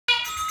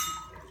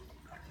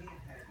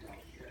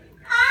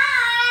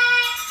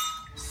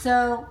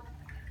So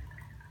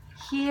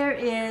here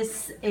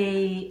is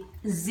a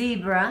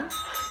zebra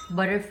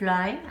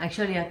butterfly,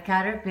 actually a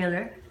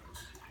caterpillar,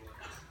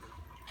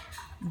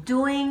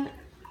 doing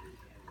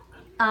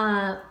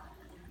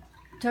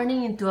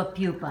turning into a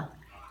pupa,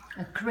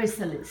 a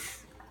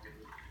chrysalis.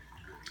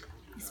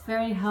 It's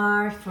very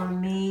hard for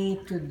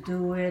me to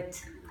do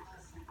it.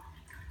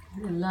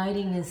 The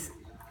lighting is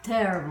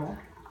terrible,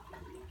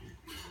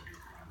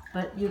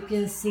 but you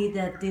can see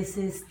that this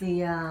is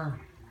the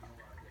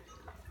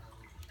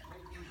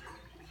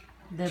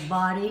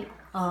body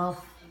of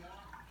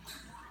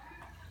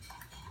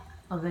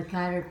the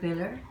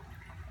caterpillar.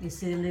 You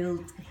see the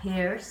little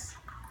hairs,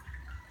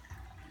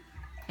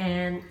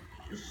 and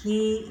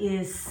he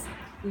is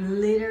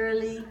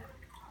literally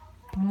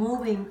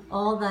moving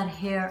all that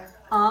hair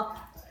up,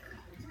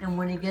 and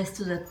when he gets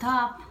to the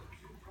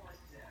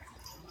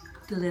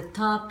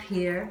top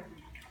here,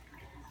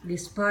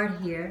 this part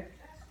here,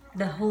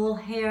 the whole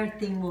hair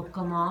thing will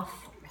come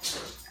off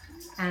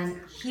and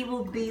he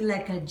will be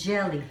like a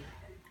jelly.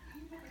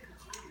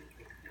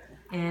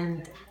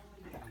 And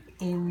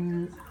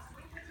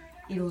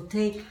it will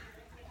take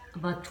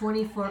about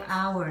 24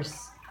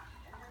 hours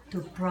to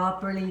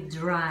properly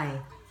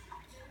dry.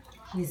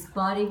 His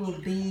body will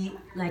be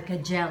like a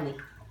jelly.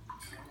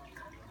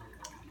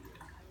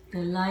 The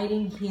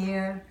lighting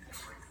here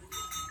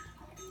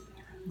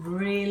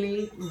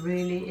really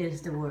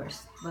is the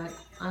worst, but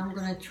I'm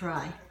gonna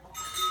try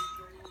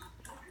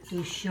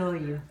to show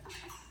you.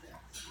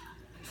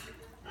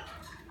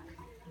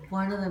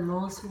 One of the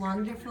most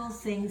wonderful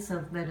things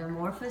of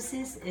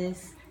metamorphosis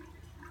is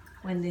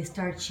when they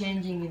start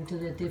changing into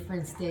the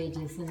different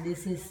stages, and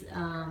this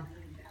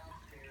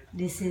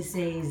is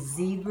a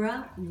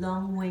zebra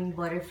longwing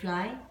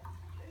butterfly.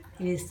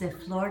 It is the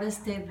Florida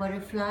state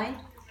butterfly.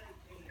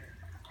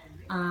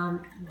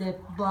 The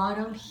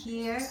bottom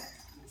here,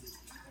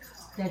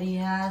 that he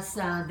has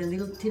the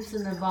little tips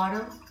on the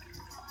bottom,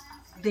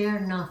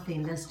 they're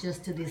nothing. That's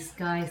just to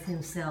disguise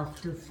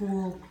himself, to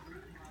fool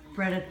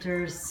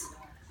predators,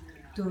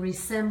 to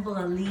resemble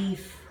a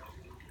leaf,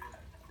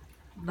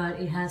 but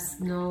it has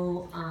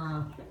no,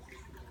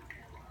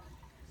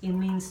 it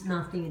means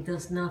nothing. It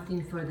does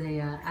nothing for the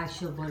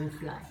actual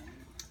butterfly.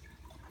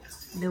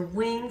 The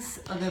wings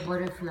of the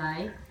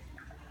butterfly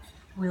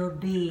will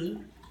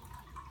be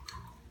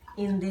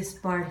in this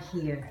part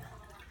here.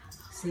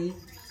 See,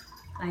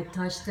 I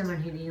touched them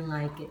and he didn't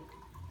like it.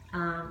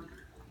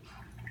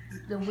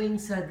 The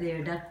wings are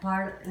there. That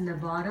part in the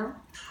bottom,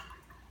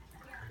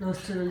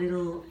 close to the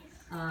little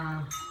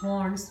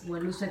horns,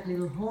 what looks like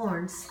little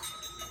horns,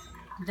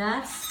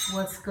 that's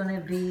what's gonna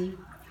be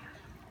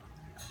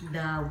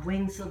the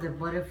wings of the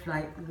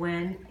butterfly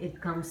when it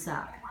comes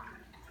out.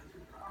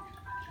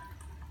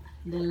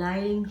 The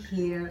lighting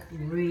here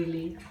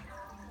really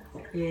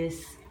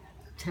is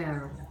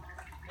terrible.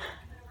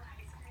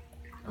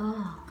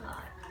 Oh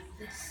God,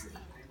 let's see.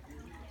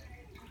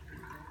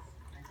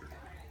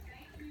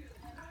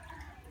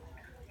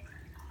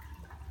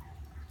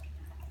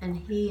 And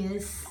he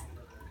is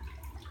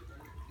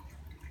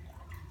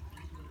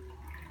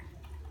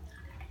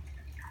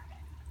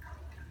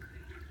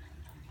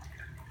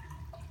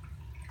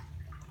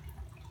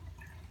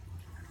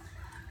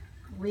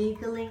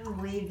wiggling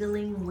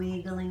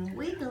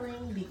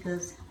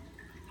because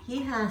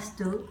he has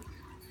to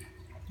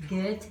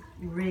get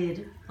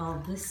rid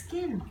of the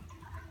skin.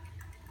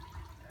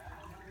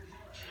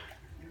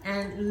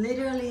 And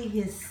literally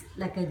he's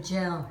like a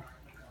gel.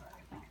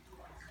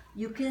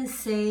 You can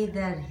say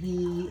that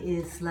he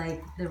is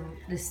like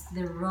the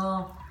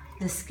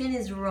skin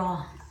is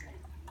raw,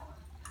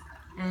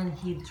 and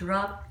he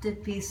dropped a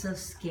piece of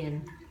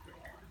skin,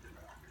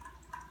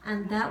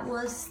 and that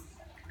was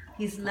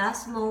his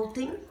last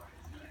molting.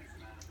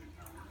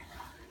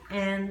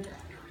 And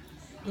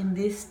in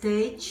this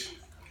stage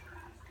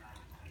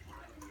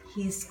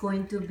he's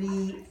going to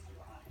be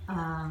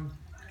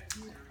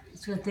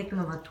it's going to take him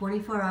about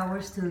 24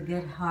 hours to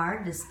get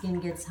hard. The skin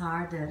gets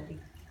hard.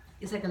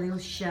 It's like a little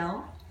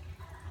shell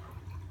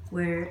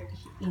where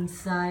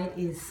inside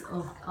is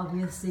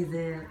obviously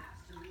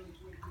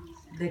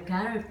the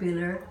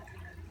caterpillar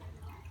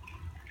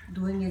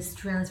doing its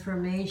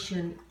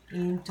transformation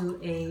into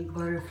a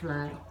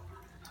butterfly.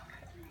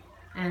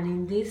 And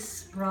in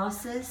this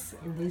process,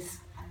 in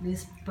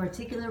this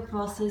particular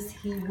process,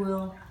 he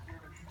will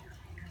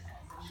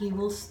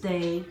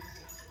stay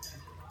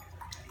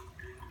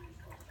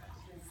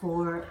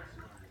for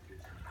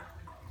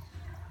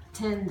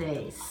 10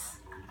 days.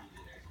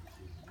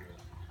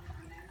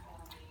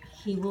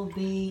 He will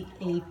be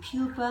a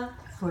pupa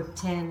for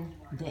 10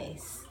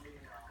 days.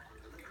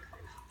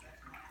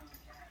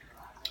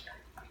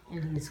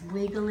 And he's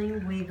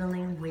wiggling.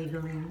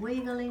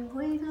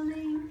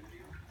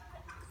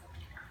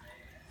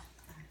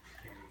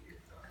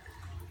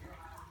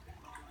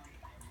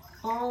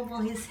 All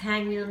while he's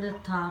hanging on the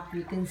top,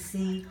 you can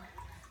see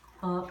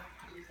on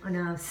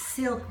a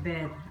silk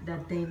bed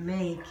that they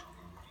make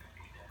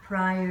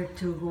prior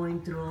to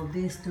going through all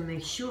this to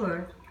make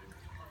sure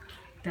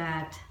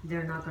that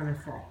they're not going to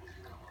fall.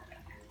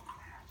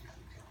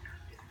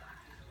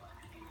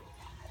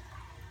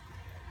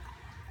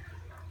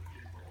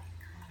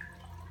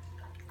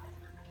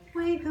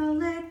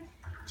 Wiggle it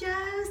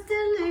just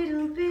a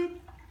little bit.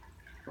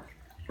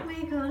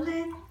 Wiggle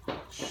it,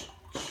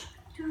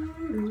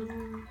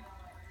 doo.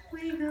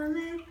 Wiggle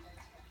it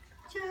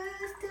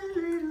just a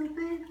little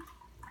bit.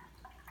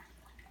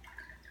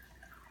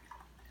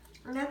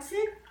 And that's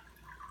it.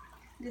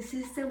 This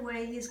is the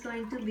way he's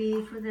going to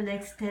be for the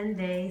next 10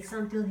 days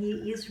until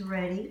he is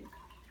ready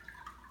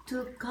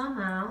to come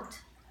out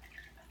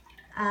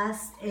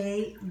as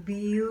a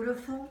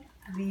beautiful,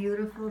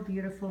 beautiful,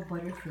 beautiful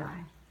butterfly.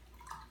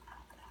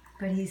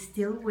 But he's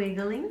still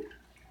wiggling.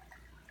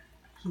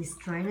 He's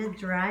trying to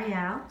dry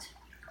out.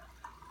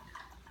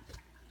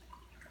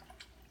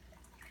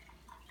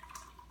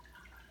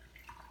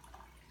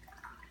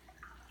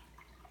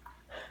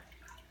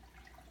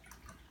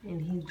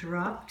 And he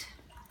dropped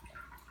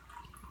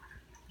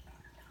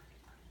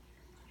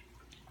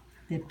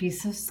the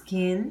piece of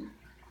skin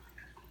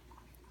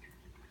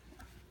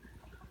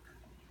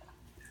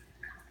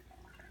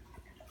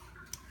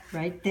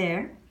right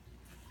there.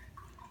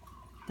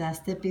 That's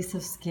the piece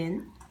of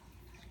skin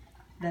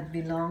that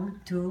belonged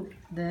to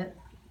the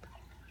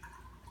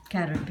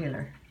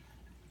caterpillar.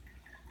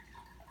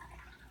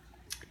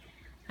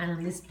 And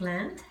on this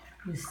plant,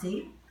 you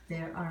see,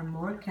 there are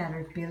more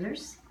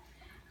caterpillars.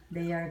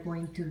 They are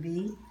going to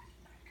be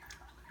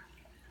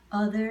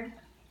other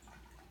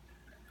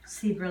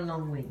Zebra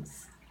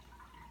Longwings.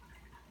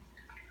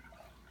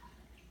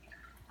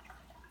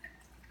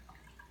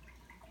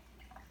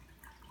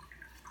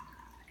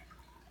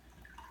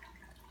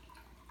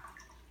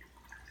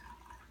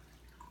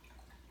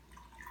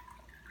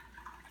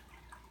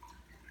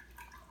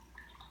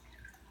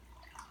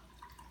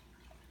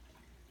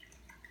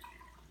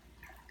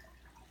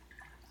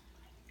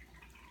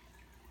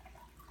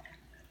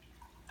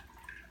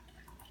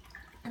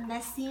 And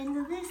that's the end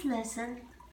of this lesson.